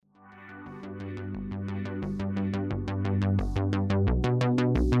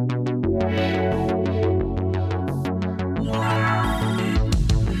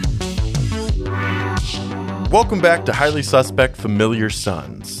Welcome back to Highly Suspect Familiar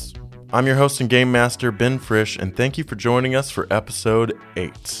Sons. I'm your host and game master, Ben Frisch, and thank you for joining us for episode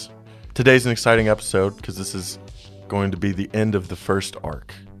 8. Today's an exciting episode because this is going to be the end of the first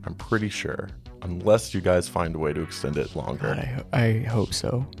arc, I'm pretty sure, unless you guys find a way to extend it longer. I hope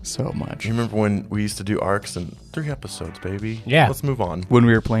so much. You remember when we used to do arcs in 3 episodes, baby? Yeah. Let's move on. When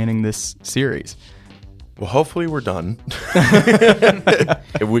we were planning this series. Well, hopefully we're done.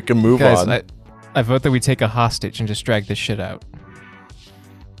 If we can move Guys, on. I vote that we take a hostage and just drag this shit out.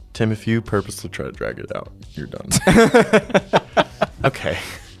 Tim, if you purposely try to drag it out, you're done. Okay.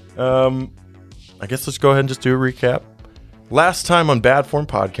 I guess let's go ahead and just do a recap. Last time on Bad Form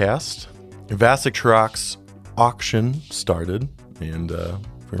Podcast, Vasek Chirac's auction started. And if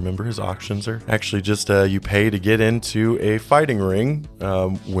you remember, his auctions are actually just you pay to get into a fighting ring.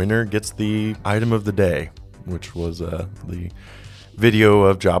 Winner gets the item of the day, which was the video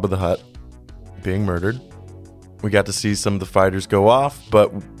of Jabba the Hutt being murdered. We got to see some of the fighters go off,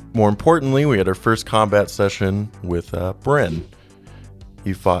 but more importantly, we had our first combat session with Bryn.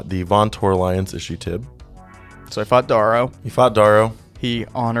 He fought the Von Tor Alliance Ishitib. So I fought Daro. He fought Daro. He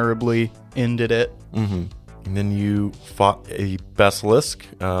honorably ended it. Mm-hmm. And then you fought a Basilisk.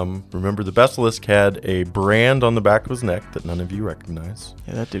 Remember, the Basilisk had a brand on the back of his neck that none of you recognize.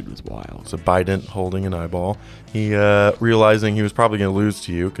 Yeah, that dude was wild. It's a Bident holding an eyeball. He, realizing he was probably going to lose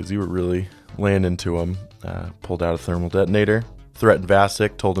to you because you were really laying into him, pulled out a thermal detonator, threatened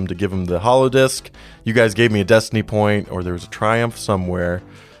Vasek, told him to give him the holodisc. You guys gave me a destiny point, or there was a triumph somewhere.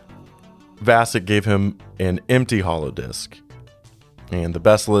 Vasek gave him an empty holodisc, and the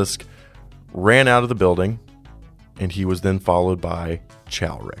Basilisk ran out of the building, and he was then followed by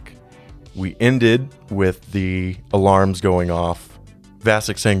Chalric. We ended with the alarms going off,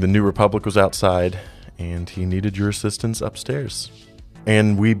 Vasek saying the New Republic was outside, and he needed your assistance upstairs.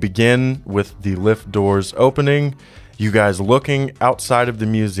 And we begin with the lift doors opening, you guys looking outside of the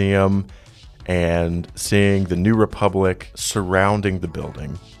museum and seeing the New Republic surrounding the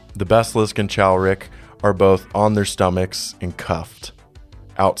building. The Basilisk and Chalric are both on their stomachs and cuffed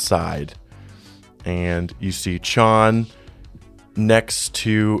outside. And you see Chon next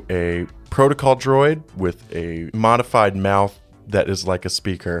to a protocol droid with a modified mouth that is like a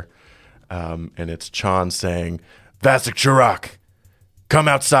speaker. And it's Chon saying, "Vasek Chirac, come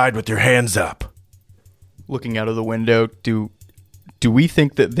outside with your hands up." Looking out of the window, do we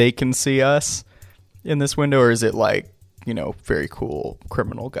think that they can see us in this window, or is it like, very cool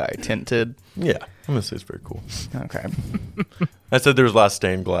criminal guy tinted? Yeah, I'm going to say it's very cool. Okay. I said there was a lot of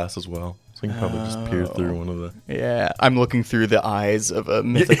stained glass as well. So you can probably just peer through one of the... Yeah, I'm looking through the eyes of a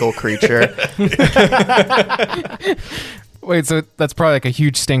mythical creature. Wait, so that's probably like a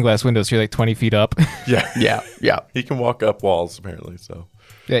huge stained glass window, so you're like 20 feet up. Yeah. Yeah. He can walk up walls, apparently, so...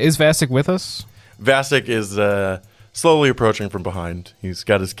 Yeah, is Vasek with us? Vasek is slowly approaching from behind. He's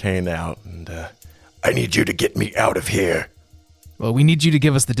got his cane out, and... I need you to get me out of here. Well, we need you to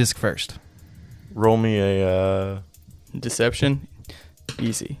give us the disc first. Roll me a... Deception?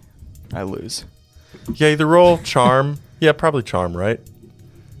 Easy. I lose. Yeah, either roll charm. Yeah, probably charm, right?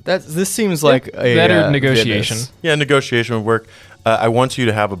 This seems like a... Better negotiation. Vivis. Yeah, negotiation would work. I want you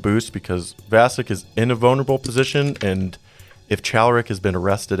to have a boost because Vasek is in a vulnerable position, and if Chalric has been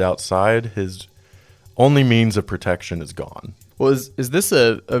arrested outside, his only means of protection is gone. Well, is this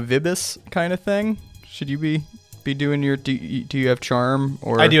a Vibis kind of thing? Should you be doing your... Do you have charm?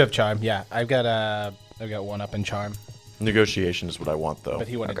 Or I do have charm, yeah. I've got 1 up in charm. Negotiation is what I want, though. But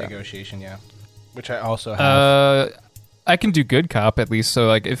he wanted negotiation, yeah. Which I also have. I can do good cop at least, so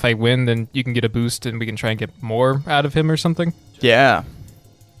like if I win, then you can get a boost and we can try and get more out of him or something. Yeah.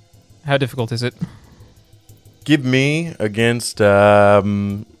 How difficult is it? Give me against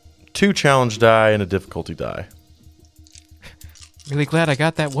 2 challenge die and a difficulty die. Really glad I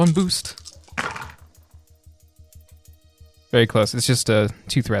got that 1 boost. Very close. It's just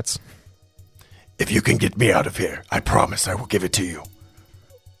 2 threats. If you can get me out of here, I promise I will give it to you.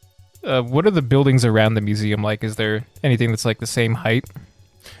 What are the buildings around the museum like? Is there anything that's like the same height?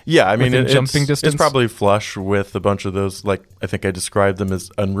 Yeah, I mean, jumping distance? It's probably flush with a bunch of those, like, I think I described them as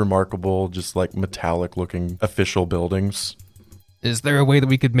unremarkable, just like metallic-looking official buildings. Is there a way that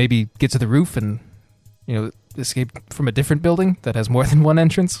we could maybe get to the roof and, escape from a different building that has more than 1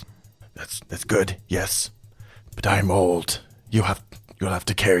 entrance? That's good, yes. But I'm old. You'll have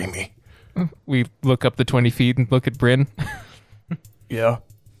to carry me. We look up the 20 feet and look at Bryn. Yeah,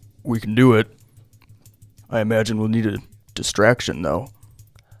 we can do it. I imagine we'll need a distraction, though.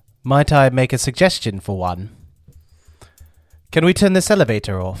 Might I make a suggestion for one? Can we turn this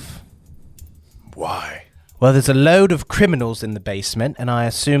elevator off? Why? Well, there's a load of criminals in the basement, and I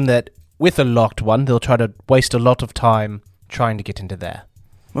assume that with a locked one, they'll try to waste a lot of time trying to get into there.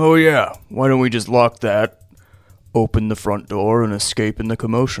 Oh yeah, why don't we just lock that, open the front door, and escape in the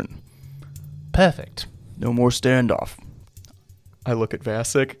commotion? Perfect. No more standoff. I look at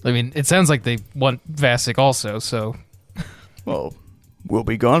Vasek. I mean, it sounds like they want Vasek also, so... Well, we'll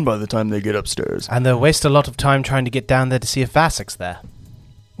be gone by the time they get upstairs. And they'll waste a lot of time trying to get down there to see if Vasek's there.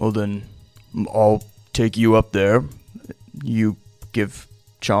 Well then, I'll take you up there. You give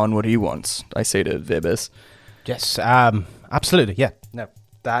John what he wants, I say to Vibis. Yes, absolutely, yeah. No,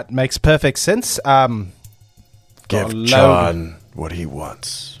 that makes perfect sense. Give John what he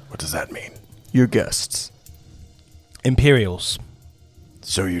wants. What does that mean? Your guests. Imperials.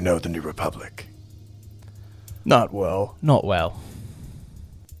 So you know the New Republic. Not well. Not well.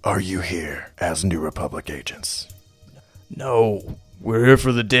 Are you here as New Republic agents? No, we're here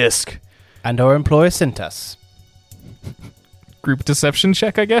for the disc. And our employer sent us. Group deception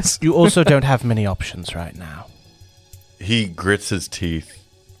check, I guess? You also don't have many options right now. He grits his teeth.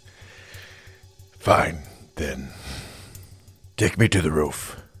 Fine, then. Take me to the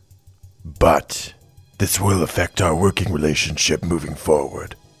roof. But this will affect our working relationship moving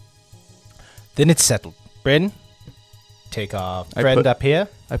forward. Then it's settled. Bryn, take our friend up here.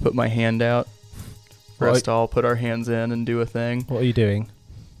 I put my hand out. For us to all put our hands in and do a thing. What are you doing?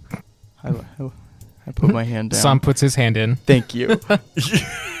 I put my hand down. Sam puts his hand in. Thank you.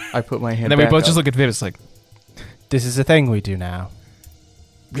 I put my hand And then we back both up. just look at Vibis like, This is a thing we do now.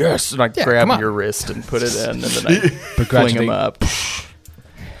 Yes, and I Yeah, grab come on. your wrist and put it in, and then I fling Begrudgingly. him up.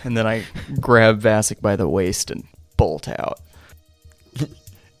 And then I grab Vasek by the waist and bolt out.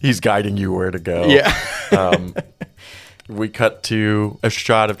 He's guiding you where to go. Yeah. We cut to a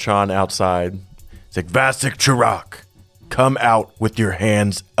shot of Chan outside. It's like, Vasek Chirac, come out with your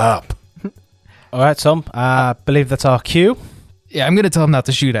hands up. All right, Tom. I believe that's our cue. yeah, I'm going to tell him not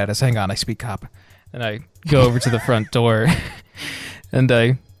to shoot at us. Hang on, I speak cop. And I go over to the front door and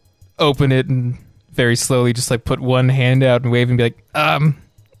I open it and very slowly just like put one hand out and wave and be like,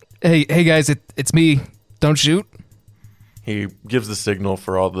 hey guys, it's me. Don't shoot. He gives the signal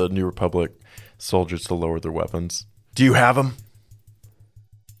for all the New Republic soldiers to lower their weapons. Do you have them?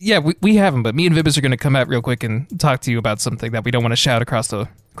 Yeah, we have him, but me and Vibis are going to come out real quick and talk to you about something that we don't want to shout across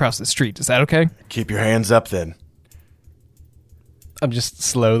the street. Is that okay? Keep your hands up then. I'm just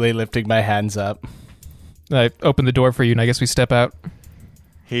slowly lifting my hands up. I open the door for you, and I guess we step out.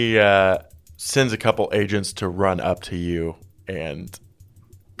 He sends a couple agents to run up to you and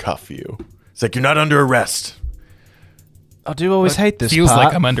cuff you. It's like, you're not under arrest. I do always hate this Feels part.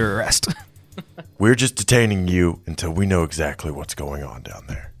 like I'm under arrest. We're just detaining you until we know exactly what's going on down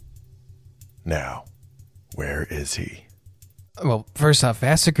there. Now, where is he? Well, first off,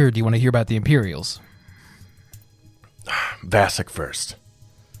 Vasek, or do you want to hear about the Imperials? Vasek first.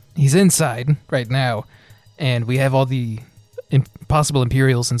 He's inside right now, and we have all the possible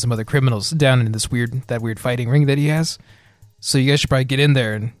Imperials and some other criminals down in this weird fighting ring that he has. So you guys should probably get in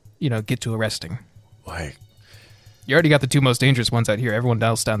there and, get to arresting. Like, You already got the two most dangerous ones out here. Everyone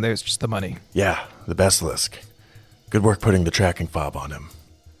else down there is just the money. yeah, the Basilisk. Good work putting the tracking fob on him.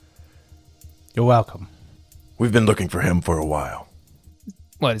 You're welcome. We've been looking for him for a while.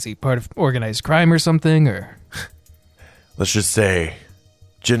 What, is he part of organized crime or something, or? Let's just say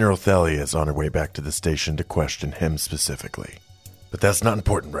General Thalia is on her way back to the station to question him specifically. But that's not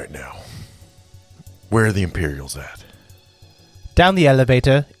important right now. Where are the Imperials at? Down the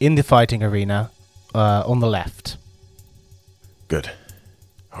elevator, in the fighting arena, on the left. Good.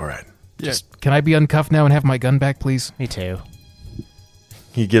 All right. Can I be uncuffed now and have my gun back, please? Me too.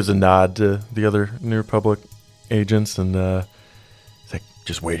 He gives a nod to the other New Republic agents and he's like,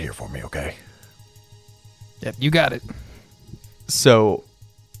 just wait here for me, okay? Yep, you got it. So,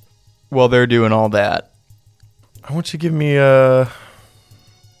 while they're doing all that, I want you to give me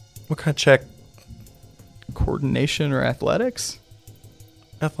what kind of check? coordination or athletics?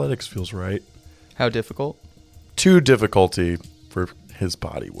 Athletics feels right. How difficult? 2 difficulty for his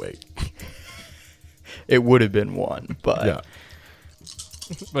body weight. It would have been 1, but Yeah.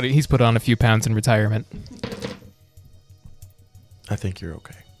 But he's put on a few pounds in retirement. I think you're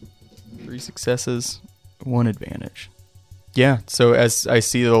okay. 3 successes, 1 advantage. Yeah, so as I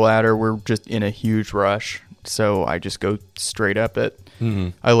see the ladder, we're just in a huge rush. So I just go straight up it. Mm-hmm.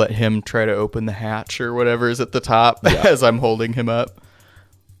 I let him try to open the hatch or whatever is at the top as I'm holding him up.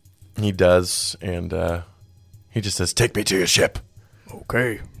 He does, and he just says, take me to your ship.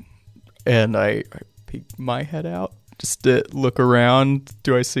 Okay. And I peek my head out just to look around.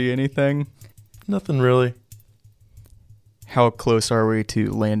 Do I see anything? Nothing really. How close are we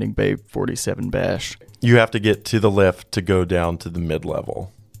to landing bay 47 Bash? You have to get to the lift to go down to the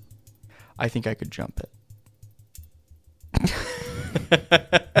mid-level. I think I could jump it.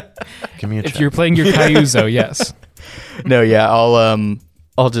 Give me a check. If you're playing your Cayuzo, yes. No, yeah,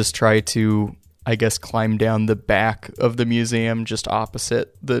 I'll just try to, I guess, climb down the back of the museum just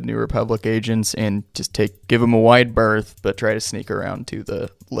opposite the New Republic agents and just give them a wide berth, but try to sneak around to the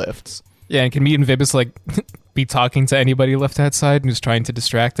lifts. Yeah, and can me and Vibus like be talking to anybody left outside and just trying to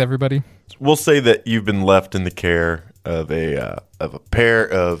distract everybody? We'll say that you've been left in the care of a pair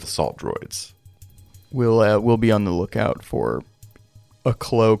of assault droids. We'll be on the lookout for a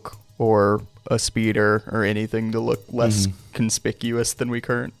cloak or a speeder or anything to look less conspicuous than we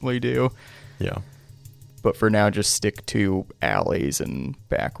currently do. Yeah. But for now, just stick to alleys and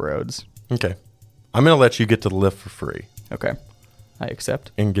back roads. Okay. I'm going to let you get to the lift for free Okay. I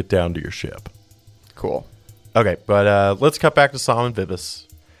accept. and get down to your ship. Cool. Okay, but let's cut back to Sam and Vibus.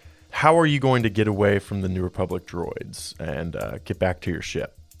 How are you going to get away from the New Republic droids and get back to your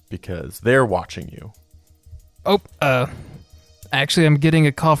ship? Because they're watching you. Oh, actually, I'm getting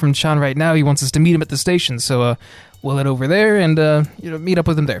a call from Sean right now. He wants us to meet him at the station, so we'll head over there and meet up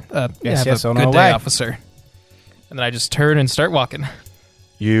with him there. Yes, have on a our good day, way. officer. And then I just turn and start walking.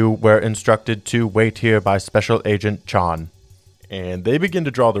 You were instructed to wait here by Special Agent Chan. And they begin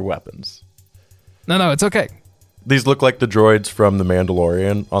to draw their weapons. No, it's okay. These look like the droids from The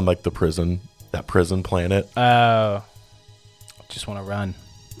Mandalorian on like that prison planet. Just want to run.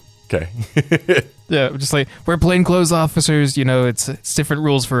 Okay. Yeah, just like we're plainclothes officers. You know, it's different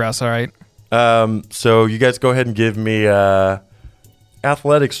rules for us. All right. So you guys go ahead and give me a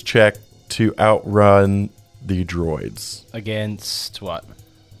athletics check to outrun the droids Against what?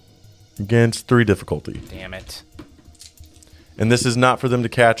 against 3 difficulty. Damn it. And this is not for them to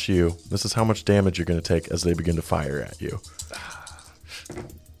catch you. This is how much damage you're going to take as they begin to fire at you.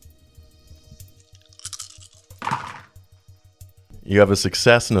 You have a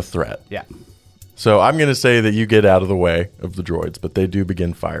success and a threat. Yeah. So I'm going to say that you get out of the way of the droids, but they do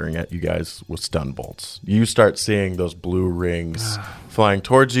begin firing at you guys with stun bolts. You start seeing those blue rings flying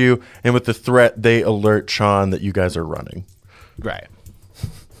towards you, and with the threat, they alert Sean that you guys are running. Right.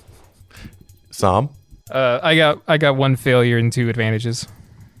 Sam? I got 1 failure and 2 advantages.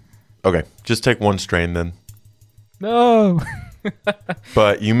 Okay, just take 1 strain then. No.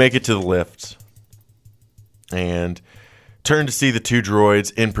 But you make it to the lift and turn to see the 2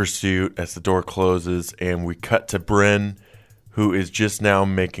 droids in pursuit as the door closes, and we cut to Bryn, who is just now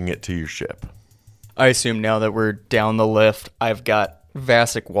making it to your ship. I assume now that we're down the lift, I've got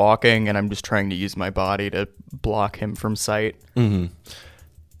Vasek walking, and I'm just trying to use my body to block him from sight. Mm-hmm.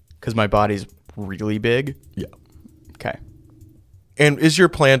 Because my body's really big. Yeah. Okay. And is your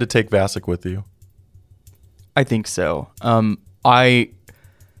plan to take Vasek with you? I think so.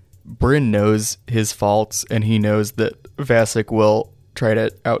 Bryn knows his faults, and he knows that Vasek will try to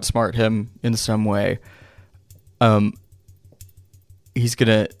outsmart him in some way. He's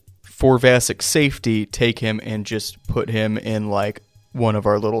gonna, for Vasek's safety, take him and just put him in like one of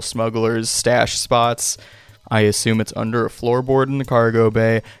our little smugglers' stash spots. I assume it's under a floorboard in the cargo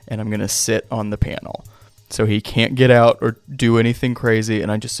bay, and I'm gonna sit on the panel. So he can't get out or do anything crazy,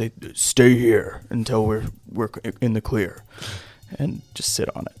 and I just say, stay here until we're in the clear. And just sit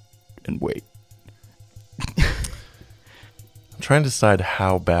on it and wait. I'm trying to decide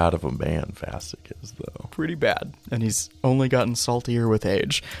how bad of a man Vasek is, though. Pretty bad. And he's only gotten saltier with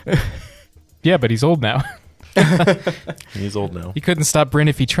age. Yeah, but he's old now. He's old now. He couldn't stop Bryn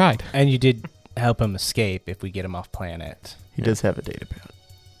if he tried. And you did help him escape if we get him off planet. He does have a data pad.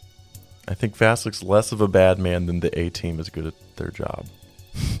 I think Vasek's less of a bad man than the A-team is good at their job.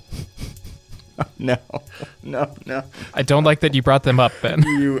 No. I don't like that you brought them up, Ben.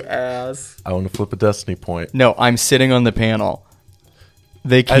 You ass. I want to flip a destiny point. No, I'm sitting on the panel.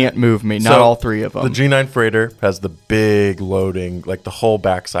 They can't move me. Not So, all 3 of them. The G9 freighter has the big loading, like the whole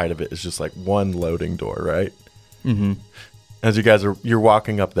backside of it is just like one loading door, right? Mm-hmm. As you're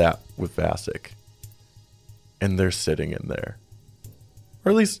walking up that with Vasek, and they're sitting in there.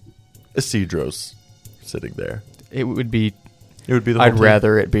 Or at least Isidro's sitting there. It would be... It would be the whole I'd team.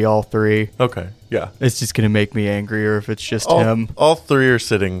 rather it be all 3. Okay, yeah. It's just going to make me angrier if it's just him. All 3 are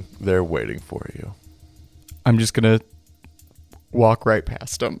sitting there waiting for you. I'm just going to walk right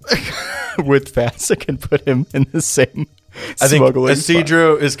past him with Vasek and put him in the same I think smuggling spot.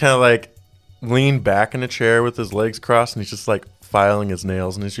 Isidro is kind of like leaned back in a chair with his legs crossed, and he's just like filing his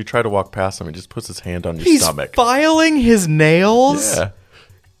nails. And as you try to walk past him, he just puts his hand on your He's stomach. filing his nails?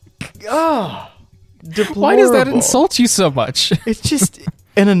 Yeah. Deplorable. Why does that insult you so much? It's just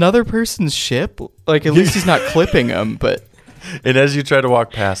in another person's ship. Like, at least he's not clipping him, but And as you try to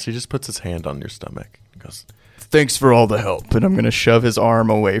walk past, he just puts his hand on your stomach. He goes, Thanks for all the help. And I'm going to shove his arm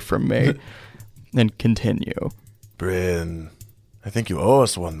away from me and continue. Bryn, I think you owe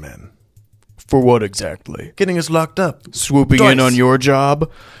us one, man. For what exactly? Getting us locked up. Swooping Twice. in on your job?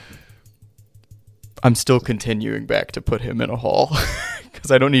 I'm still continuing back to put him in a hall.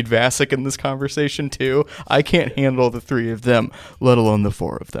 Because I don't need Vasek in this conversation, too. I can't handle the three of them, let alone the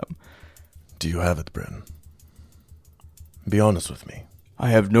four of them. Do you have it, Bryn? Be honest with me. I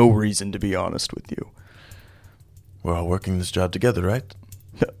have no reason to be honest with you. We're all working this job together, right?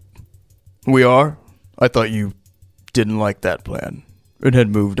 We are? I thought you didn't like that plan and had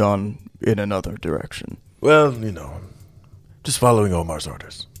moved on in another direction. Well, just following Omar's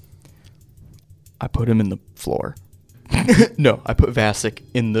orders. I put him in the floor. No, I put Vasek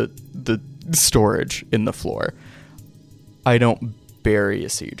in the storage in the floor. I don't bury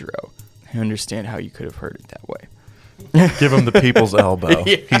Isidro. I understand how you could have heard it that way. Give him the people's elbow.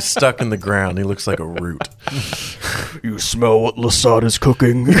 Yeah. He's stuck in the ground. He looks like a root. You smell what Lasad is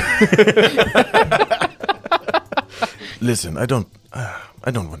cooking? Listen, I don't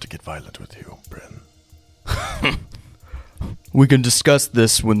want to get violent with you, Bryn. We can discuss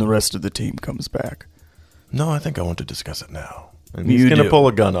this when the rest of the team comes back. No, I think I want to discuss it now. And You he's going to do. pull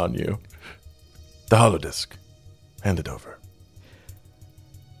a gun on you. The holodisc. Hand it over.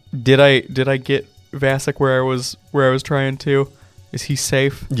 Did I get Vasek where I was trying to? Is he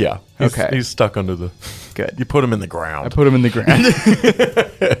safe? Yeah. Okay. He's stuck under the... Good. You put him in the I ground. put him in the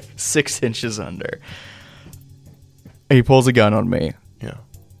ground. 6 inches under. He pulls a gun on me. Yeah.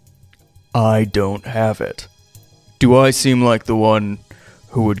 I don't have it. Do I seem like the one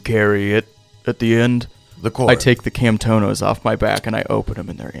who would carry it at the end? The cord. I take the Camtonos off my back and I open them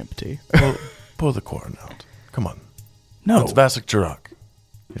and they're empty. Pull the cord out. Come on. No. It's Vasek Chirac.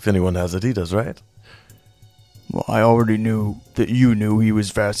 If anyone has it, he does, right? Well, I already knew that you knew he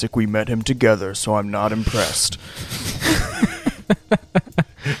was Vasek. We met him together, so I'm not impressed.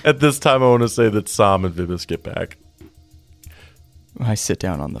 At this time, I want to say that Sam and Vibis get back. I sit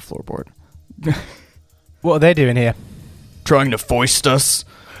down on the floorboard. What are they doing here? Trying to foist us?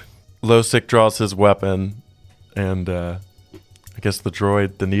 Losik draws his weapon, and I guess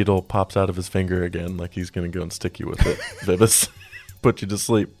the needle pops out of his finger again, like he's going to go and stick you with it. Vibis, put you to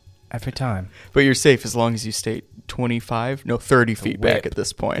sleep. Every time. But you're safe as long as you stay 30 feet back at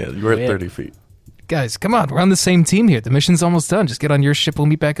this point. Yeah, you were at Whip. 30 feet. Guys, come on. We're on the same team here. The mission's almost done. Just get on your ship. We'll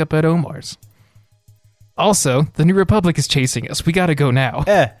meet back up at Omar's. Also, the New Republic is chasing us. We gotta go now.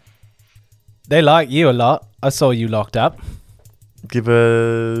 Yeah. They like you a lot. I saw you locked up.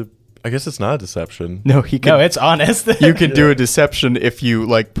 I guess it's not a deception. No, he can. No, it's honest. You can do a deception if you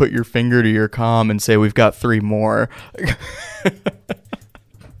put your finger to your comm and say we've got 3 more.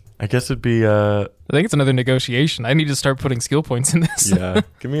 I guess it'd be, I think it's another negotiation. I need to start putting skill points in this. yeah.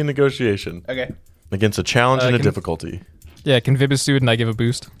 Give me a negotiation. Okay. Against a challenge and a can- difficulty. Yeah, can Vibis do it and I give a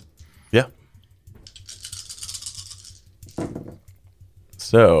boost? Yeah.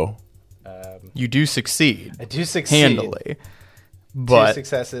 So, You do succeed I do succeed. handily, 2 but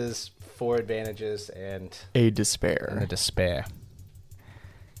successes, 4 advantages, and a a despair. despair.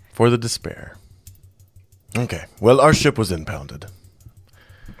 for the despair. Okay. Well, our ship was impounded.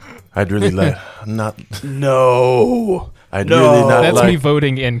 I'd really No. I'd No. really not That's like... me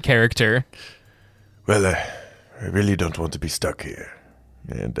voting in character. Well, I really don't want to be stuck here.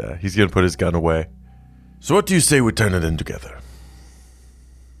 And he's going to put his gun away. So what do you say we turn it in together?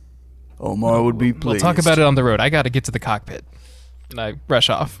 Omar would be We'll pleased. talk about it on the road. I gotta get to the cockpit. And I rush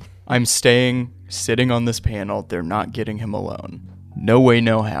off. I'm sitting on this panel. They're not getting him alone. No way,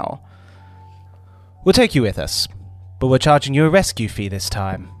 no how. We'll take you with us, but we're charging you a rescue fee this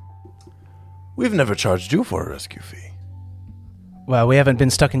time. We've never charged you for a rescue fee. Well, we haven't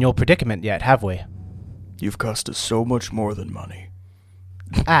been stuck in your predicament yet, have we? You've cost us so much more than money.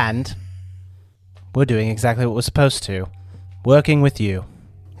 And we're doing exactly what we're supposed to. Working with you.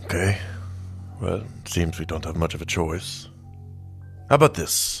 Okay. Well, it seems we don't have much of a choice. How about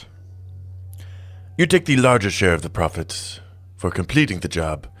this? You take the larger share of the profit for completing the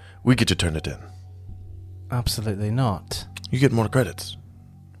job. We get to turn it in. Absolutely not. You get more credits.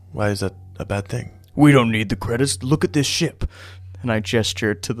 Why is that a bad thing? We don't need the credits. Look at this ship. And I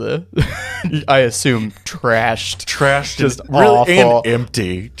gesture to the, I assume, trashed. Just awful. and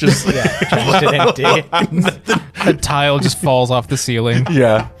empty. Just Just an empty. A tile just falls off the ceiling.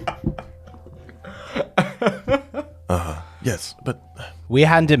 yeah. Yes, but We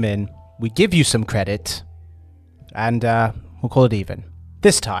hand him in, we give you some credit, and we'll call it even.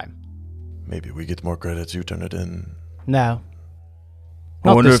 This time. maybe we get more credits. You turn it in. No. I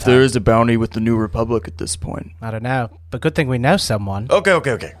Not wonder this if there time. is a bounty with the New Republic at this point. I don't know, but good thing we know someone.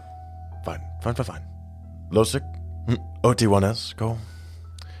 Okay. Fine. Losik, OT1S, go.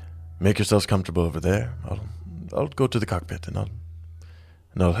 Make yourselves comfortable over there. I'll go to the cockpit and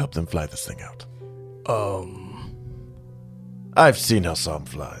I'll help them fly this thing out. I've seen how Sam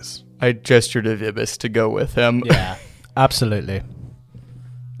flies. I gesture to Vibis to go with him. Yeah, absolutely.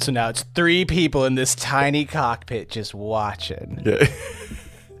 So now it's 3 people in this tiny cockpit just watching. Yeah.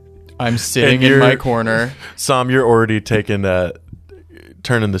 I'm sitting And in my you're- corner. Sam, you're already turning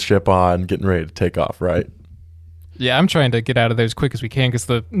the ship on, getting ready to take off, right? Yeah, I'm trying to get out of there as quick as we can because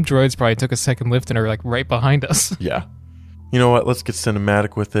the droids probably took a second lift and are like right behind us. Yeah. You know what? Let's get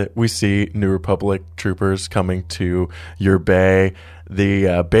cinematic with it. We see New Republic troopers coming to your bay.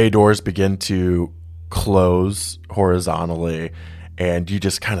 The bay doors begin to close horizontally, and you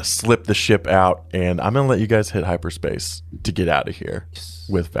just kind of slip the ship out. And I'm going to let you guys hit hyperspace to get out of here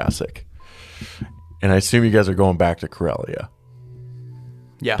with Vasek. And I assume you guys are going back to Corellia.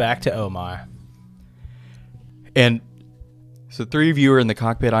 Yeah. Back to Omar. And so 3 of you are in the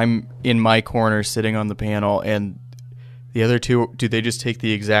cockpit. I'm in my corner sitting on the panel, and the other 2, do they just take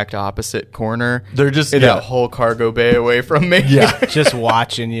the exact opposite corner? They're just, in that whole cargo bay away from me? Yeah. Just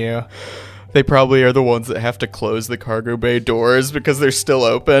watching you. They probably are the ones that have to close the cargo bay doors because they're still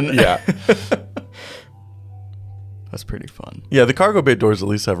open. Yeah. That's pretty fun. Yeah, the cargo bay doors at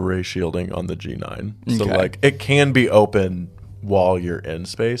least have ray shielding on the G9. So, Okay. like, it can be open while you're in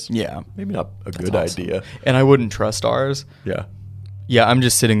space. Yeah. Maybe not a good awesome. idea. And I wouldn't trust ours. Yeah. Yeah, I'm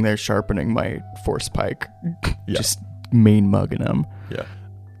just sitting there sharpening my force pike. Yeah. Just mean mugging him. Yeah.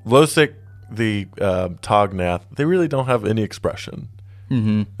 Losik, the Tognath, they really don't have any expression.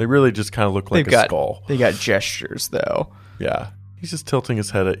 Mm-hmm. They really just kind of look like a skull. They got gestures, though. Yeah. He's just tilting his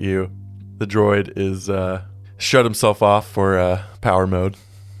head at you. The droid is shut himself off for power mode.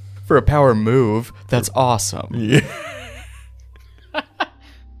 For a power move, that's awesome. Yeah.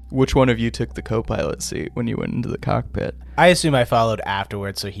 Which one of you took the co-pilot seat when you went into the cockpit? I assume I followed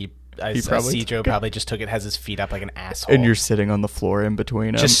afterwards, so he probably Cedro probably just took it, has his feet up like an asshole. And you're sitting on the floor in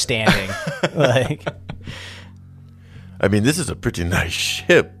between them. just standing. Like, I mean, this is a pretty nice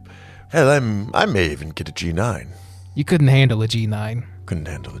ship. Hell, I may even get a G9. You couldn't handle a G9. Couldn't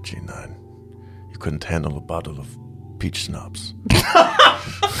handle a G9. You couldn't handle a bottle of peach schnapps.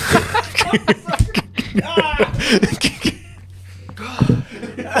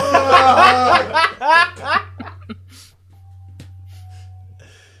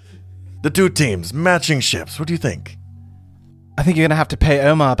 The 2 teams, matching ships. What do you think? I think you're going to have to pay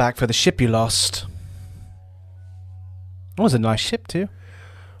Omar back for the ship you lost. It was a nice ship, too.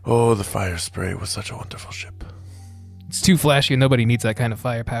 Oh, the fire spray was such a wonderful ship. It's too flashy and nobody needs that kind of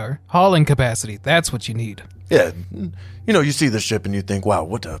firepower. Hauling capacity, that's what you need. Yeah, you know, you see the ship and you think, wow,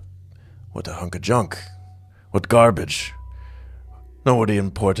 what a hunk of junk. What garbage. Nobody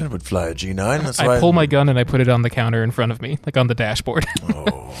important would fly a G9. That's why I pull my gun and I put it on the counter in front of me, like on the dashboard.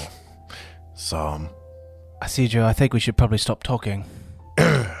 Oh, Sam, Cedro, I think we should probably stop talking.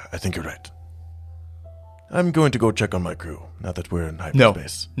 I think you're right. I'm going to go check on my crew now that we're in No.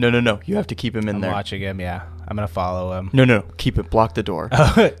 hyperspace. No. You have to keep him in I'm there. watching him, yeah. I'm going to follow him. No. Keep it. Block the door.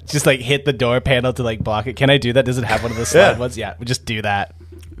 Just like hit the door panel to like block it. Can I do that? Does it have one of the slide ones? Yeah, we'll just do that.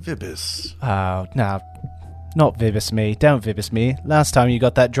 Vibis, Oh, no. Not Vibis me. Don't Vibis me. Last time you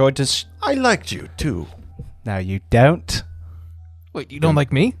got that droid to... I liked you too. No, you don't. Wait, you don't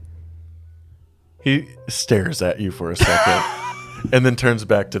like me? He stares at you for a second and then turns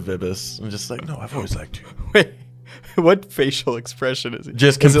back to Vibis and just like, no, I've always liked you. Wait. What facial expression is it?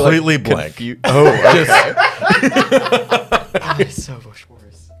 Just Is it, like, completely blank. Oh, okay. So much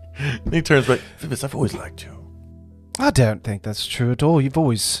worse. He turns back, Vibis, I've always liked you. I don't think that's true at all. You've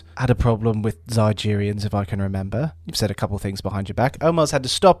always had a problem with Zygerians, if I can remember. You've said a couple things behind your back. Omar's had to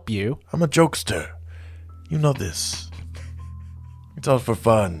stop you. I'm a jokester. You know this. It's all for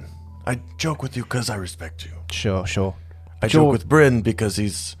fun. I joke with you because I respect you. Sure. I joke with Bryn because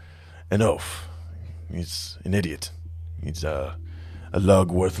he's an oaf. He's an idiot. He's a lug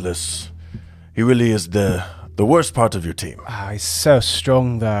worthless. He really is the worst part of your team. Ah, he's so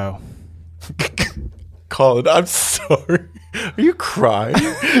strong, though. Colin, I'm sorry. Are you crying?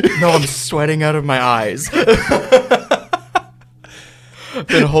 No, I'm sweating out of my eyes.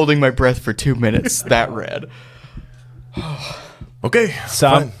 Been holding my breath for 2 minutes. That red. Okay.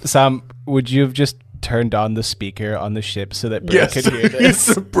 Sam, would you have just turned on the speaker on the ship so that Bryn Yes. could hear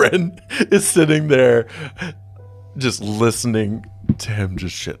this? Bryn is sitting there just listening to him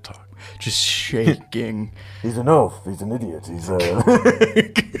just shit talk. Just shaking. He's an oaf. He's an idiot. He's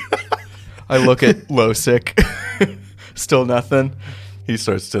I look at Losik. Still nothing. He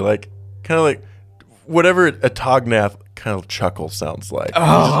starts to like, kind of like, whatever a Tognath kind of chuckle sounds like.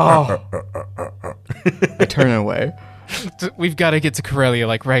 Oh. I turn away. We've got to get to Corellia,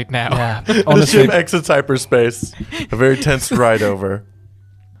 like, right now. Yeah, The honestly, ship exits hyperspace. A very tense ride over.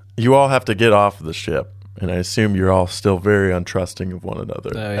 You all have to get off the ship, and I assume you're all still very untrusting of one another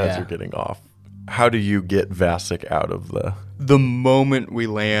as yeah. you're getting off. How do you get Vasek out of The moment we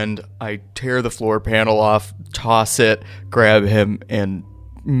land, I tear the floor panel off, toss it, grab him, and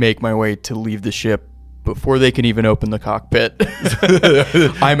make my way to leave the ship before they can even open the cockpit.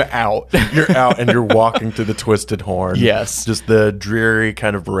 I'm out. You're out and you're walking through the Twisted Horn. Yes. Just the dreary,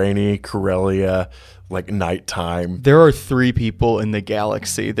 kind of rainy Corellia, like nighttime. There are 3 people in the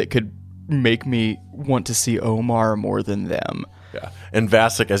galaxy that could make me want to see Omar more than them. Yeah. And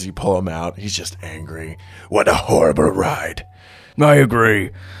Vasek, as you pull him out, he's just angry. What a horrible ride. I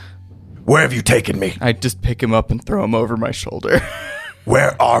agree. Where have you taken me? I just pick him up and throw him over my shoulder.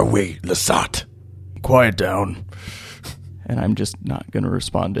 Where are we, Lasat? Quiet down. And I'm just not going to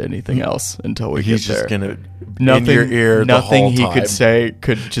respond to anything else until we He's get there. just going to Nothing, in your ear nothing the whole he time. could say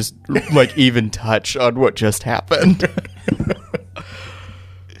could just like even touch on what just happened.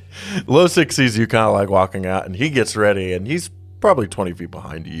 Losik sees you kind of like walking out, and he gets ready, and he's probably 20 feet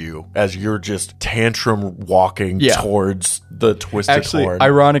behind you as you're just tantrum walking towards the Twisted Actually, Horn.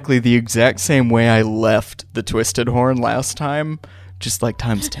 ironically, the exact same way I left the Twisted Horn last time, just like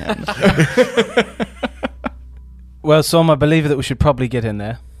times 10. well, Som, I believe that we should probably get in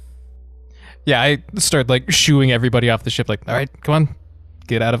there. Yeah, I start, like, shooing everybody off the ship, like, all right, come on,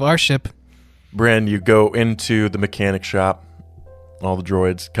 get out of our ship. Bren, you go into the mechanic shop, all the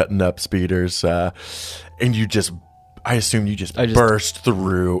droids cutting up speeders, and you just, I assume you just burst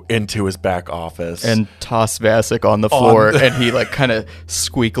through into his back office. And toss Vasek on the floor, and he like kind of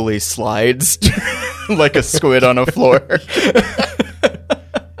squeakily slides like a squid on a floor.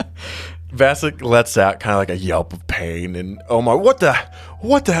 Vasek lets out kind of like a yelp of pain, and Omar, what the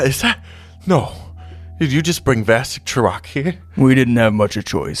is that? No. Did you just bring Vasek Chirac here? We didn't have much of a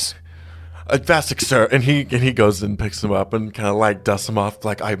choice. Vasek, sir, and he goes and picks him up and kind of like dusts him off,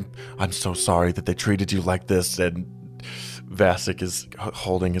 like I'm so sorry that they treated you like this. And Vasek is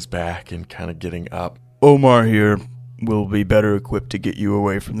holding his back and kind of getting up. Omar here will be better equipped to get you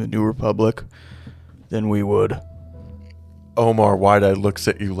away from the New Republic than we would. Omar, wide-eyed, looks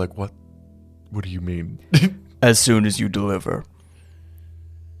at you like, what do you mean? As soon as you deliver.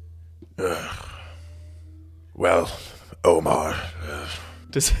 Well, Omar.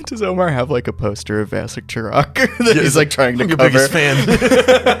 Does Omar have like a poster of Vasek Chirac that he's like trying to I'm your cover? biggest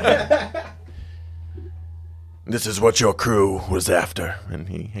fan. This is what your crew was after. And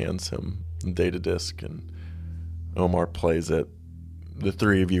he hands him the data disc, and Omar plays it. The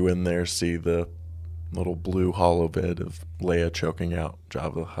 3 of you in there see the little blue holovid of Leia choking out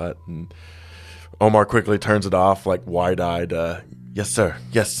Jabba the Hutt, and Omar quickly turns it off, like wide-eyed. Yes, sir.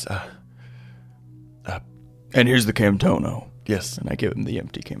 Yes. And here's the Camtono. Yes. And I give him the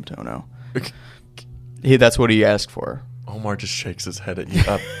empty Camtono. That's what he asked for. Omar just shakes his head at you.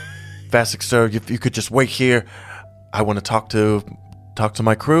 Vasek, sir, if you could just wait here, I want to talk to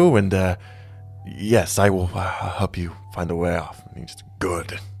my crew, and yes, I will help you find a way off. And he's just,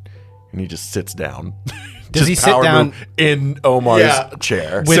 good. And he just sits down. Does he sit down in Omar's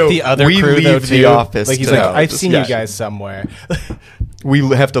chair? with So the other we crew, though, leave the too? office Like, he's to- like, No, I've just- seen yeah. you guys somewhere. We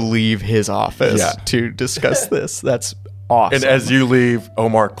have to leave his office to discuss this. That's awesome. And as you leave,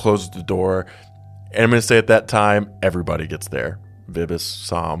 Omar closes the door. And I'm going to say at that time, everybody gets there. Vibis,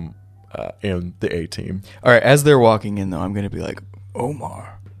 Sam, and the A-team. All right, as they're walking in, though, I'm going to be like,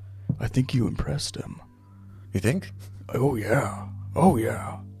 Omar, I think you impressed him. You think? Oh, yeah. Oh,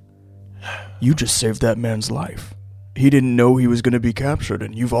 yeah. You just saved that man's life. He didn't know he was going to be captured,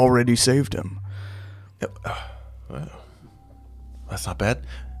 and you've already saved him. That's not bad.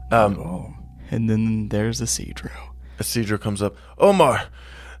 Oh. And then there's Isidro. Isidro comes up. Omar,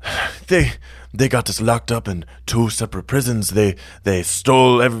 they got us locked up in 2 separate prisons. They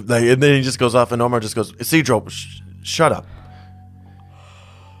stole everything. And then he just goes off, and Omar just goes, Isidro, shut up.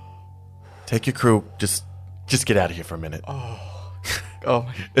 Take your crew. Just get out of here for a minute. Oh,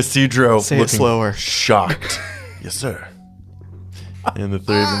 Isidro Say it looking slower. shocked. Yes, sir. And the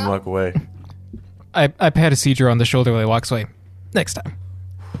 3 of them walk away. I pat Isidro on the shoulder while he walks away. Next time.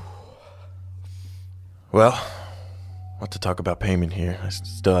 Well, what to talk about payment here? I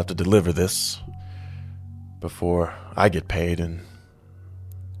still have to deliver this before I get paid, and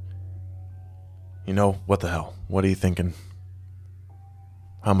you know, what the hell? What are you thinking?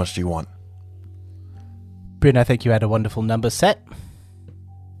 How much do you want? Bryn, I think you had a wonderful number set.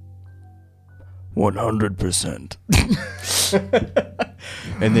 100%.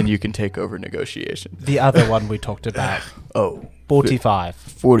 And then you can take over negotiation. The other one we talked about. Oh, 45.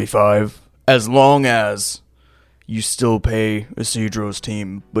 45. as long as you still pay Isidro's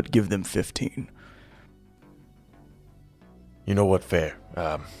team, but give them 15. You know what, fair.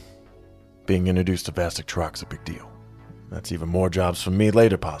 Being introduced to Vasek Truck's a big deal. That's even more jobs for me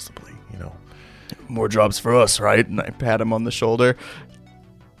later, possibly, you know. More jobs for us, right? And I pat him on the shoulder.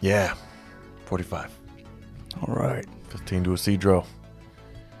 Yeah, 45. All right. 15 to Isidro.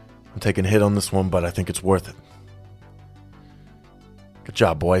 I'm taking a hit on this one, but I think it's worth it. Good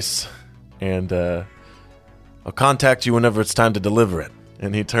job, boys. And I'll contact you whenever it's time to deliver it.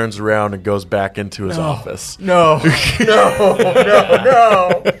 And he turns around and goes back into his office. No.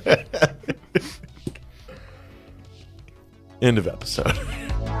 End of episode.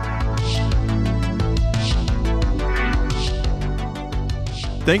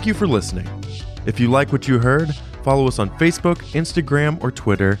 Thank you for listening. If you like what you heard, follow us on Facebook, Instagram, or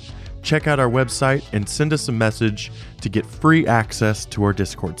Twitter. Check out our website and send us a message to get free access to our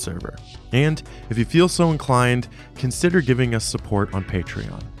Discord server. And if you feel so inclined, consider giving us support on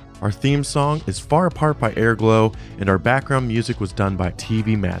Patreon. Our theme song is Far Apart by Airglow, and our background music was done by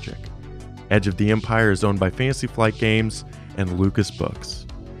TV Magic. Edge of the Empire is owned by Fantasy Flight Games and Lucas Books.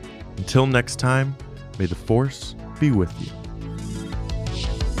 Until next time, may the Force be with you.